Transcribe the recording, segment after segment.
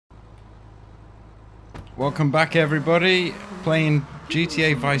Welcome back, everybody. Playing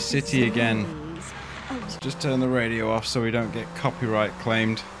GTA Vice City again. Let's just turn the radio off so we don't get copyright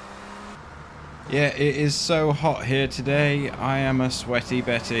claimed. Yeah, it is so hot here today. I am a sweaty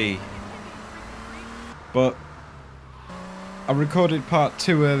Betty. But I recorded part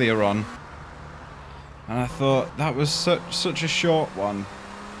 2 earlier on, and I thought that was such a short one.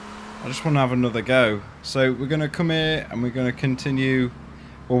 I just want to have another go. So we're going to come here and we're going to continue.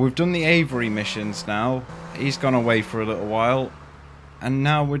 Well, we've done the Avery missions now. He's gone away for a little while. And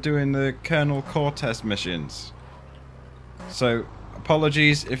now we're doing the Colonel Cortez missions. So,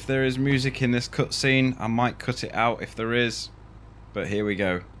 apologies if there is music in this cutscene. I might cut it out if there is. But here we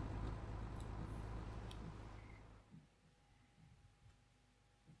go.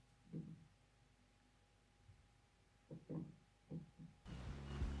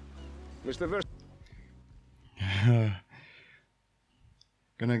 Mr. Vers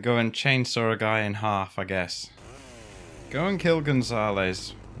Gonna go and chainsaw a guy in half, I guess. Go and kill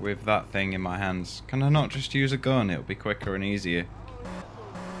Gonzalez with that thing in my hands. Can I not just use a gun? It'll be quicker and easier.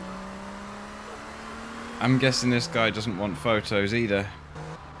 I'm guessing this guy doesn't want photos either.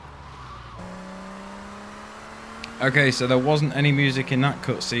 Okay, so there wasn't any music in that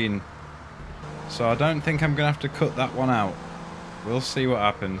cutscene. So I don't think I'm gonna have to cut that one out. We'll see what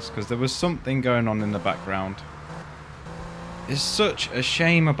happens, because there was something going on in the background. It's such a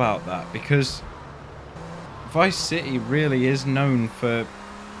shame about that, because Vice City really is known for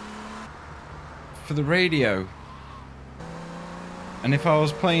the radio. And if I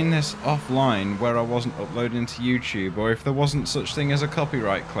was playing this offline, where I wasn't uploading to YouTube, or if there wasn't such thing as a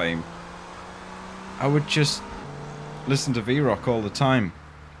copyright claim, I would just listen to V-Rock all the time.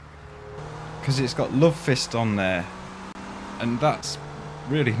 Because it's got Love Fist on there. And that's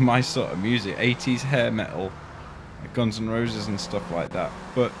really my sort of music, 80s hair metal, like Guns N' Roses and stuff like that.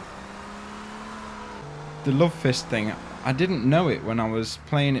 But the Love Fist thing, I didn't know it when I was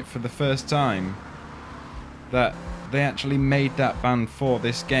playing it for the first time, that they actually made that band for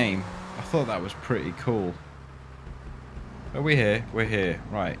this game. I thought that was pretty cool. Are we here? We're here.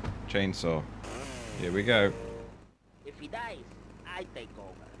 Right, chainsaw. Here we go. If he dies, I take over.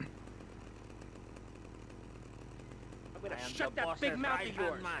 Shut that big mouth of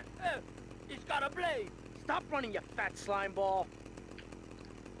yours. He's got a blade. Stop running, you fat slime ball.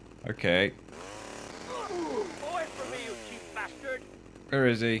 Okay. Away from me, you cheap bastard. Where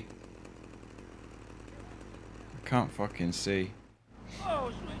is he? I can't fucking see.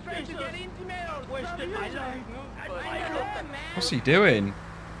 Oh, sweet Jesus. Wasted my life. What's he doing?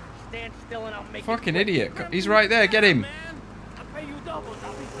 Stand still and I'll make Fucking idiot. He's right there. Get him. I'll pay you double.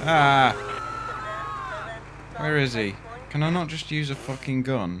 Ah. Where is he? Can I not just use a fucking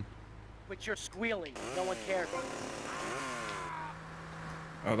gun? Quit your squealing. No one cares.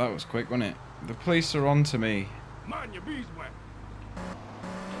 Oh, that was quick, wasn't it? The police are on to me. Mind your beeswax.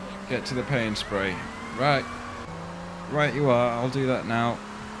 Get to the paint spray. Right. Right you are. I'll do that now.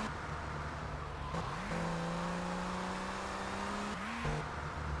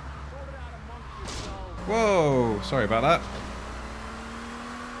 Whoa! Sorry about that.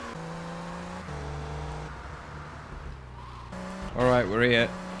 Alright, we're here.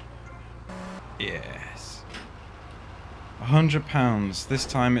 Yes. £100. This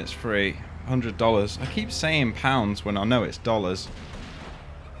time it's free. $100. I keep saying pounds when I know it's dollars.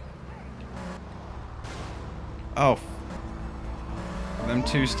 Oh. Them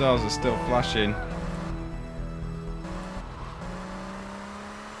 2 stars are still flashing.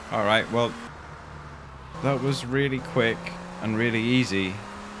 Alright, well. That was really quick and really easy.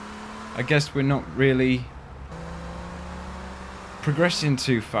 I guess we're not really progressing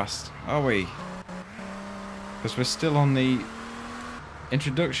too fast, are we? Because we're still on the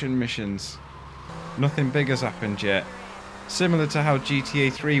introduction missions. Nothing big has happened yet. Similar to how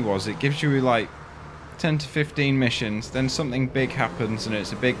GTA 3 was, it gives you like 10 to 15 missions, then something big happens and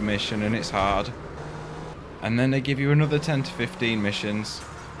it's a big mission and it's hard. And then they give you another 10 to 15 missions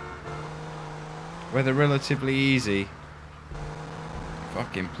where they're relatively easy.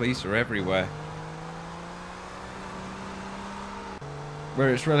 Fucking police are everywhere.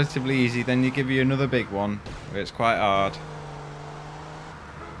 Where it's relatively easy, then they give you another big one where it's quite hard.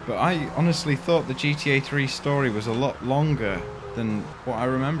 But I honestly thought the GTA 3 story was a lot longer than what I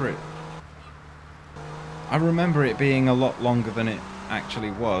remember it. I remember it being a lot longer than it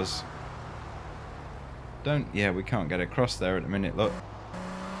actually was. Yeah, we can't get across there at the minute, look.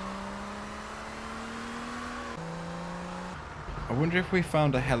 I wonder if we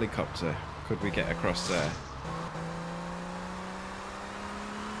found a helicopter, could we get across there?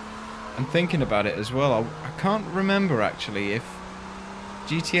 And thinking about it as well, I can't remember actually if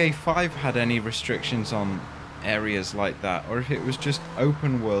GTA 5 had any restrictions on areas like that, or if it was just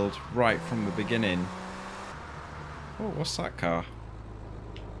open world right from the beginning. Oh, what's that car?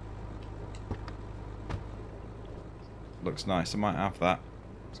 Looks nice, I might have that.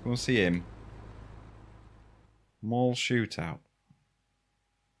 Let's go and see him. Mall Shootout.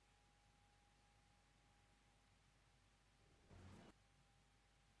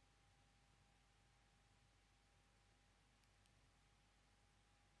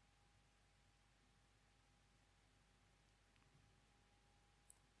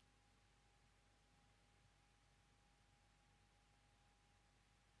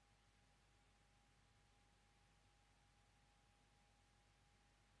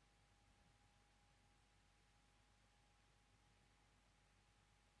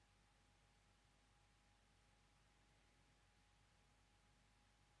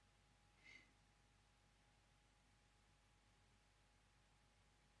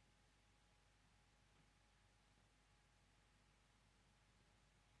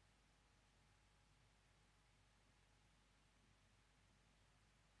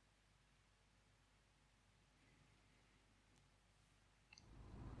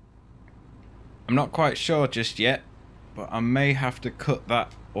 I'm not quite sure just yet, but I may have to cut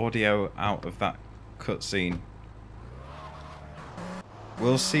that audio out of that cutscene.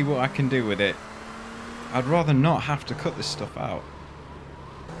 We'll see what I can do with it. I'd rather not have to cut this stuff out.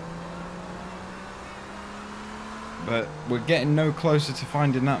 But we're getting no closer to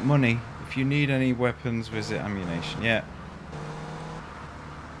finding that money. If you need any weapons, visit ammunition. Yeah.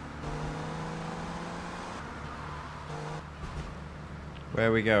 Where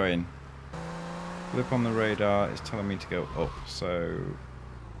are we going? Blip on the radar is telling me to go up, so...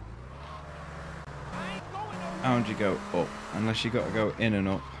 How would you go up? Unless you got to go in and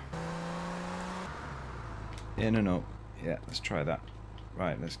up. In and up. Yeah, let's try that.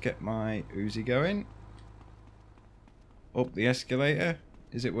 Right, let's get my Uzi going. Up the escalator.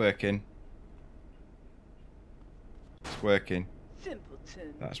 Is it working? It's working.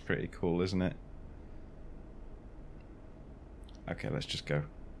 Simpleton. That's pretty cool, isn't it? Okay, let's just go.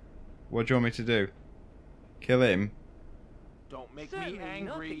 What do you want me to do? Kill him? Don't make Certainly me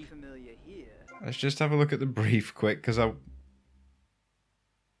angry. nothing familiar here. Let's just have a look at the brief quick, because I'll...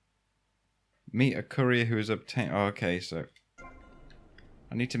 Meet a courier who has obtained... Oh, okay, so...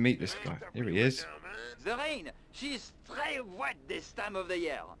 I need to meet this guy. Here he is. The rain, she's très wet this time of the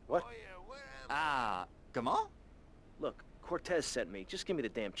year. What? Ah, comment? Look, Cortez sent me. Just give me the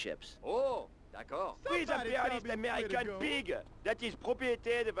damn chips. Oh, d'accord. Puis impérialiste American pig that is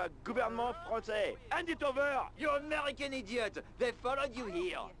propriété de the gouvernement français. Hand it over! You American idiot! They followed you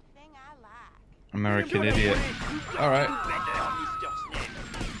here. American idiot. Alright. Better, Mr. Sniff.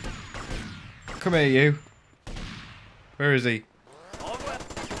 Come here, you. Where is he?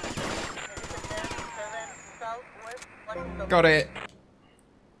 Got it.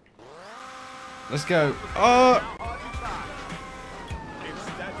 Let's go. Oh!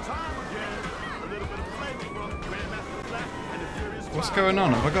 What's going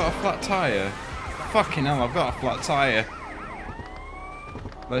on? Have I got a flat tyre? Fucking hell, I've got a flat tyre.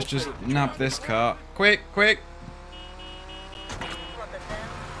 Let's just nab this car. Quick, quick!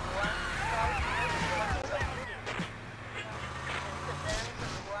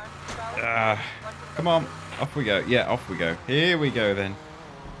 Come on. Off we go. Yeah, off we go. Here we go then.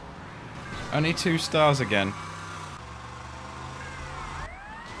 Only 2 stars again.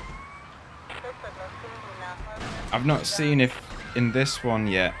 I've not seen if in this one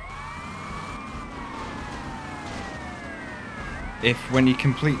yet, if when you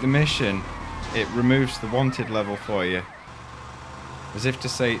complete the mission it removes the wanted level for you, as if to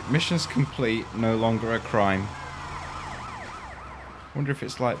say mission's complete, no longer a crime. Wonder if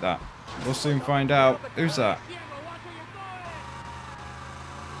it's like that. We'll soon find out. Who's that?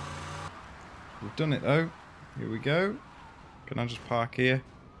 We've done it though. Here we go. Can I just park here?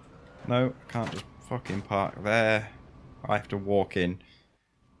 No, I can't just fucking park there. I have to walk in.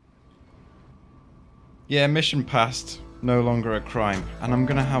 Yeah, mission passed. No longer a crime. And I'm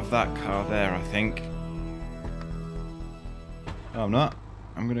gonna have that car there, I think. No, I'm not.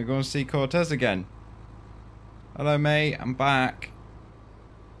 I'm gonna go and see Cortez again. Hello, mate. I'm back.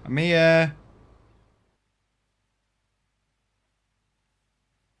 I'm here.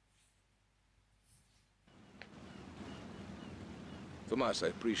 Tomas, I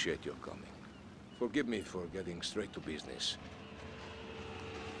appreciate your coming. Forgive me for getting straight to business.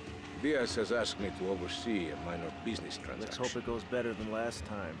 Diaz has asked me to oversee a minor business transaction. Let's hope it goes better than last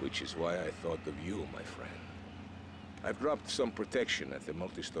time. Which is why I thought of you, my friend. I've dropped some protection at the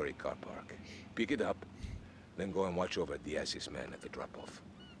multi-story car park. Pick it up, Then go and watch over Diaz's men at the drop-off.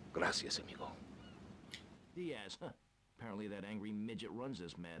 Gracias, amigo. Diaz, huh? Apparently that angry midget runs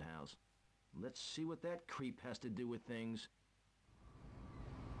this madhouse. Let's see what that creep has to do with things.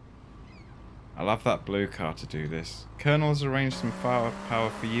 I'll have that blue car to do this. Colonel has arranged some firepower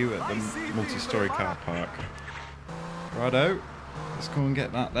for you at the multi-story car park. Righto. Let's go and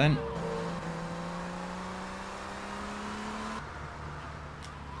get that then.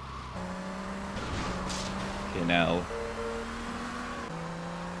 Fucking hell.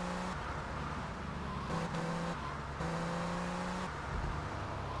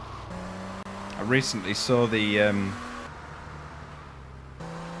 I recently saw the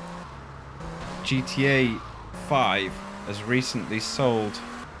GTA 5 has recently sold,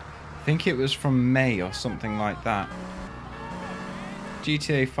 I think it was from May or something like that.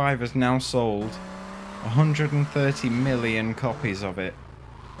 GTA 5 has now sold 130 million copies of it.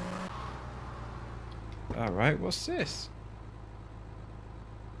 Alright, what's this?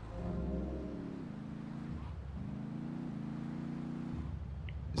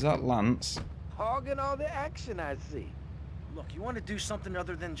 Is that Lance? Hogging all the action, I see. Look, you want to do something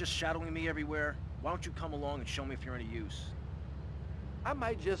other than just shadowing me everywhere? Why don't you come along and show me if you're any use? I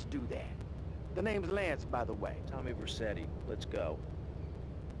might just do that. The name's Lance, by the way. Tommy Vercetti. Let's go.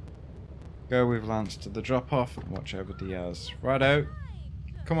 Go with Lance to the drop-off and watch over Diaz. Righto.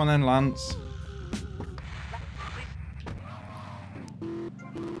 Come on then, Lance.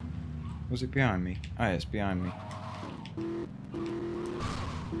 Was it behind me? Ah, it's behind me.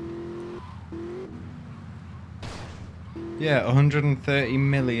 Yeah, 130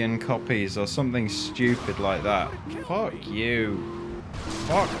 million copies or something stupid like that. Fuck you.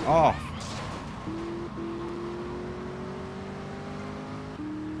 Fuck off.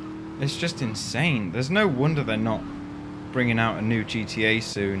 It's just insane. There's no wonder they're not bringing out a new GTA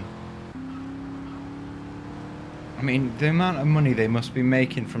soon. I mean, the amount of money they must be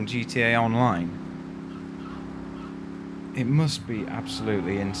making from GTA Online. It must be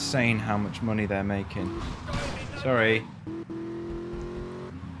absolutely insane how much money they're making. Sorry.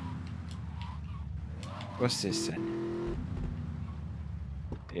 What's this then?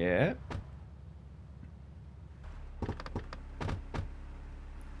 Yeah.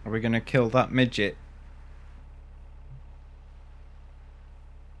 Are we gonna kill that midget?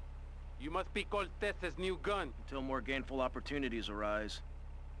 You must be Cortez's new gun. Until more gainful opportunities arise.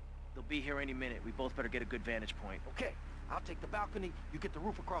 They'll be here any minute. We both better get a good vantage point. Okay, I'll take the balcony, you get the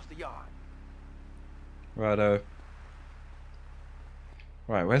roof across the yard. Righto.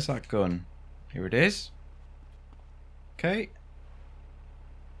 Right, where's that gun? Here it is. Okay.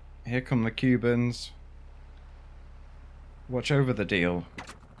 Here come the Cubans. Watch over the deal.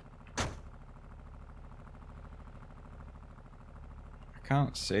 I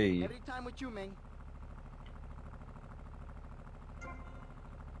can't see. Every time with you, Ming.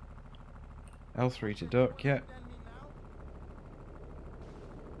 L3 to duck, yeah.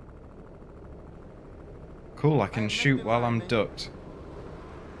 Cool, I can shoot while I'm ducked.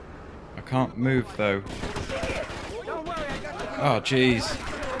 I can't move though. Oh jeez.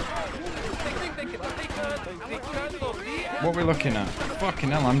 What are we looking at? Fucking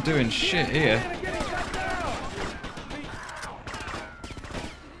hell, I'm doing shit here.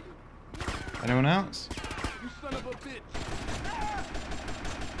 Anyone else?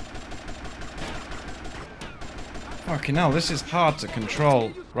 Fucking hell, this is hard to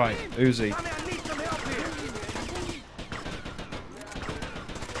control. Right, Uzi.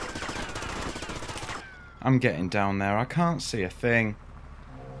 I'm getting down there. I can't see a thing.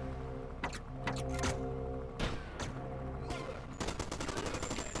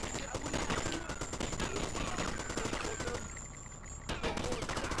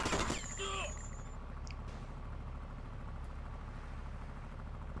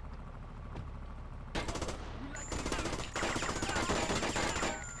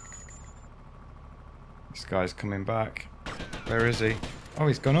 This guy's coming back. Where is he? Oh,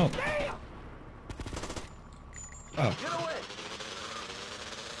 he's gone up. Oh.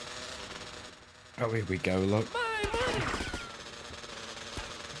 Oh, here we go, look.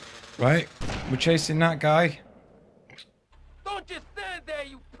 Right, we're chasing that guy. Don't just stand there,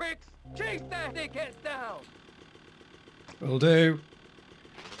 you pricks! Chase that dickhead down! Will do.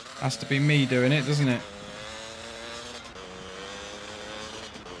 Has to be me doing it, doesn't it?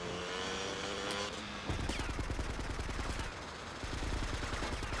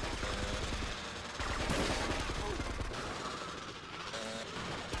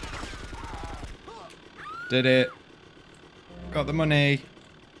 Did it. Got the money.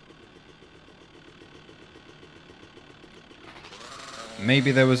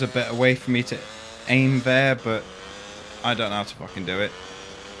 Maybe there was a better way for me to aim there, but I don't know how to fucking do it.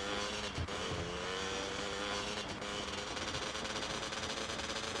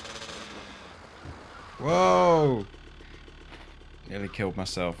 Whoa! Nearly killed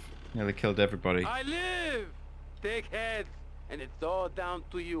myself. Nearly killed everybody. I live! Dickheads! And it's all down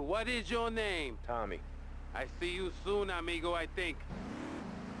to you. What is your name? Tommy. I see you soon, amigo, I think.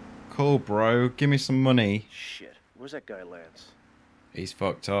 Cool, bro. Give me some money. Shit. Where's that guy, Lance? He's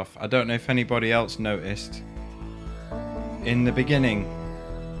fucked off. I don't know if anybody else noticed. In the beginning,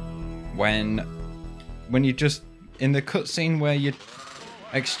 when you just... in the cutscene where you're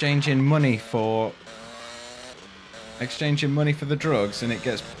exchanging money for the drugs and it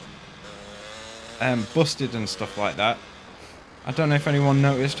gets busted and stuff like that. I don't know if anyone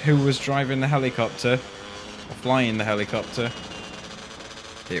noticed who was driving the helicopter or flying the helicopter.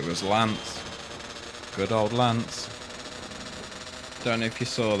 It was Lance. Good old Lance. Don't know if you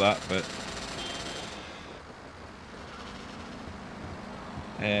saw that, but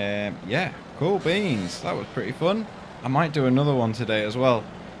yeah, cool beans. That was pretty fun. I might do another one today as well.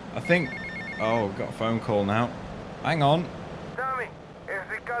 I think... oh, got a phone call now. Hang on. Tommy,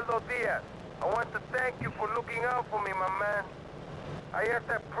 it's Ricardo Diaz. I want to thank you for looking out for me, my man. I asked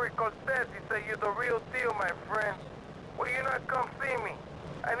that prick Cortez, he said you're the real deal, my friend. Will you not come see me?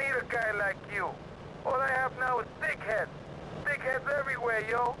 I need a guy like you. All I have now is dickheads. Dickheads everywhere,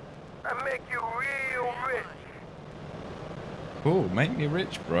 yo. I make you real rich. Cool, make me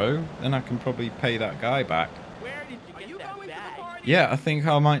rich, bro. Then I can probably pay that guy back. Where did you get that bag? Yeah, I think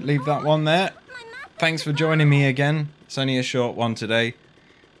I might leave that one there. Thanks for joining me again. It's only a short one today.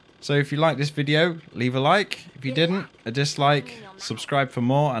 So if you like this video, leave a like. If you didn't, a dislike. Subscribe for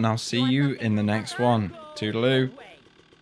more, and I'll see you in the next one. Toodaloo.